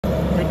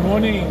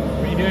morning,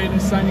 we're here in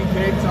sunny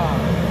Cape Town,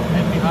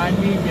 and behind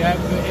me we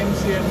have the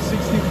MCM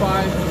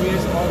 65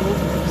 VS model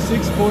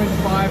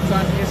 6.5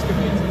 ton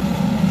excavator.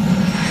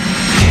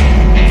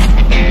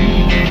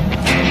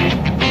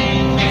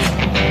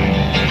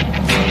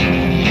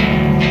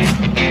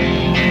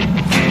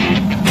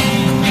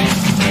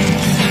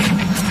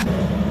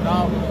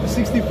 Now the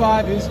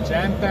 65 is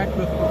jam-packed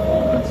with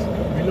performance.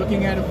 We're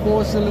looking at a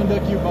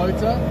 4-cylinder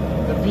Kubota,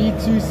 the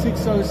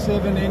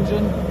V2607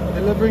 engine,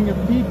 delivering a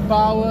peak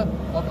power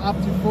of up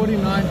to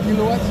 49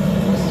 kilowatts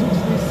or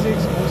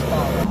 66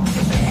 horsepower.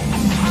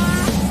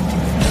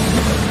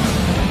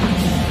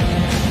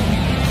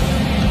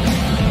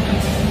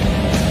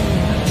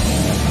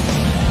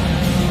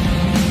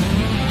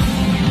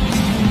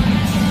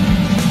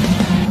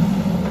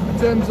 In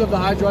terms of the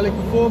hydraulic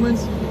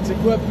performance, it's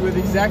equipped with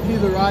exactly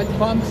the right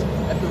pumps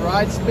at the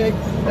right spec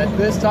that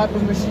this type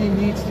of machine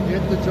needs to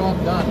get the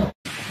job done.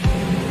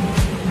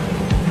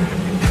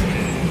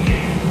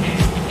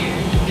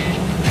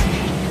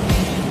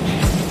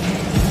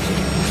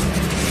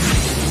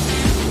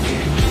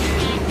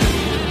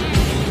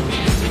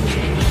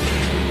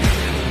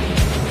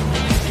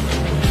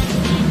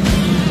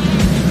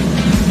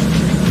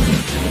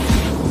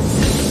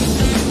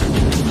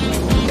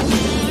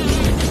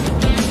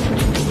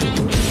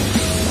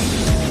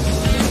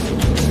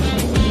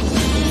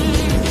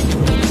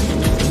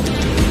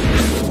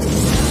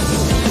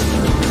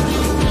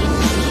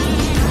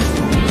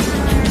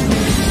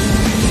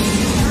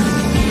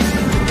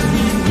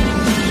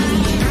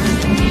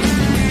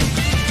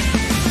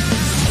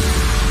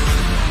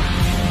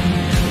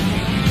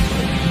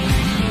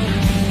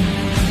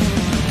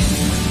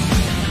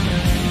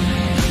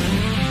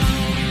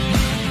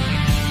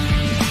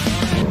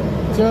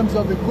 In terms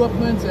of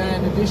equipment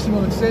and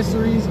additional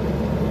accessories,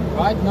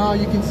 right now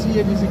you can see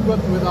it is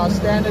equipped with our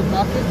standard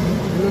bucket.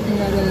 We're looking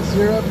at a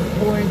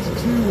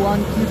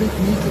 0.21 cubic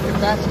meter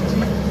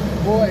capacity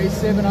or a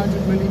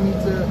 700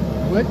 millimeter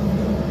width.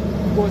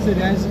 Of course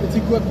it's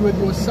equipped with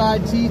your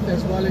side teeth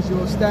as well as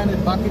your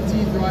standard bucket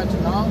teeth right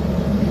now.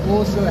 We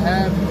also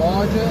have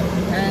larger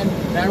and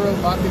narrow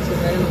buckets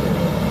available.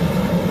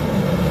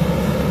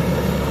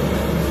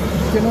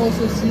 You can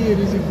also see it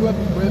is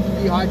equipped with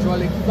the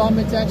hydraulic thumb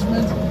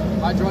attachment,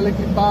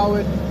 hydraulically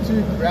powered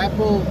to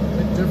grapple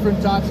with different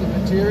types of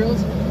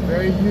materials.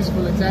 Very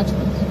useful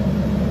attachment.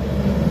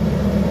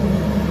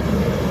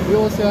 We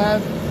also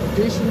have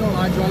additional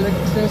hydraulic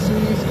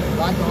accessories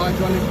like a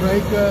hydraulic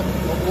breaker,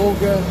 a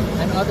auger,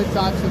 and other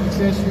types of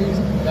accessories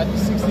that the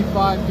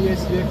 65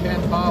 VS here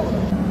can power.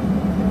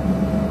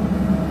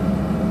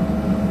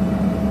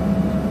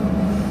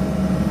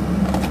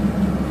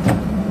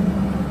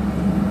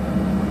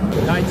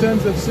 Now in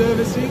terms of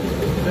servicing,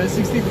 the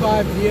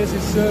 65 VS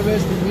is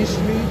serviced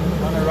initially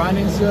on a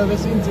run-in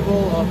service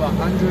interval of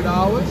 100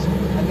 hours,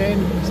 and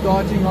then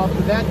starting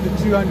after that the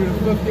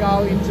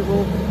 250-hour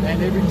interval,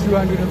 and every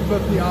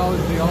 250 hours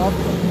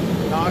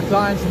thereafter. Now our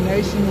clients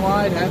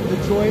nationwide have the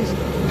choice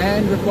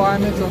and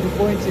requirements of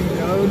appointing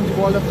their own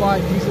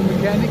qualified diesel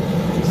mechanic.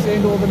 We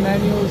send all the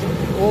manuals,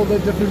 all the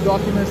different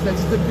documents that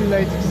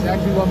stipulate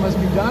exactly what must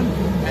be done,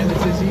 and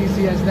it's as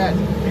easy as that.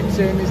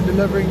 MCM is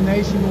delivering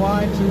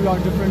nationwide to our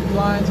different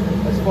clients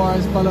as far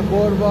as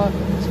Palaborwa,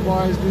 as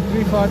far as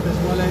Lutrifat, as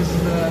well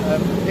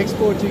as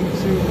exporting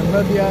to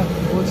Namibia,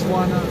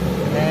 Botswana,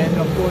 and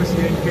of course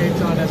here in Cape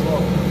Town as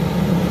well.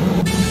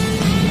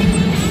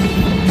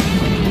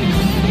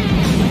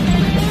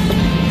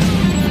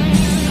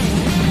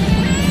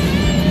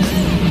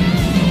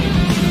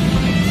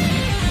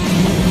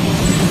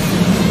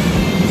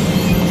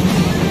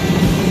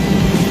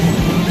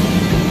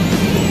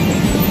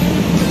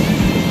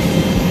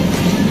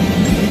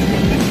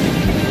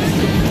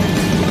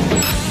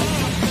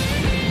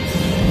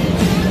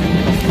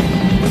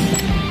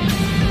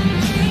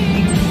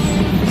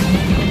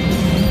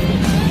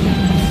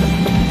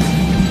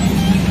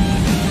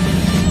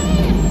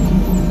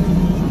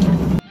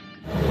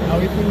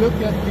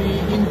 Look at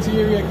the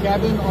interior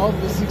cabin of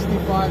the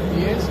 65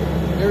 VS.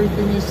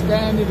 Everything is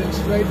standard and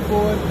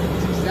straightforward.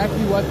 It's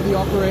exactly what the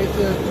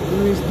operator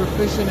who is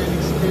proficient and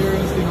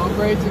experienced in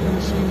operating a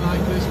machine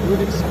like this would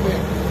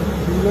expect.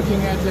 We're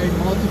looking at a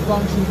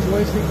multifunction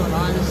joystick on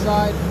either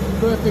side,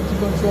 perfect to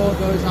control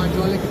those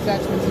hydraulic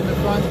attachments in the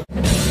front.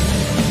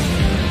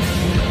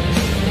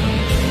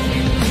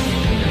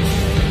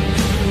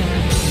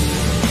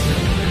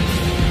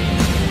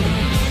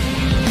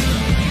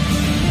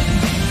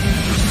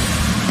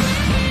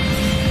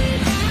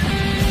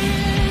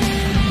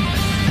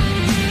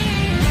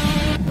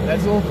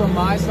 That's all from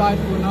my side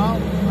for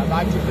now. I'd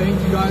like to thank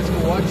you guys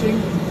for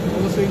watching.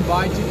 I also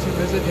invite you to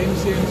visit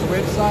MCM's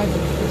website.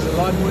 There's a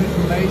lot more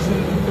information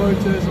and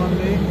photos on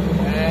there.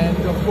 And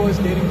of course,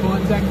 get in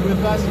contact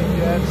with us if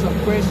you have some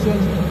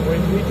questions or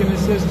if we can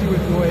assist you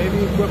with your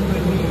heavy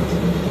equipment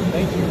needs.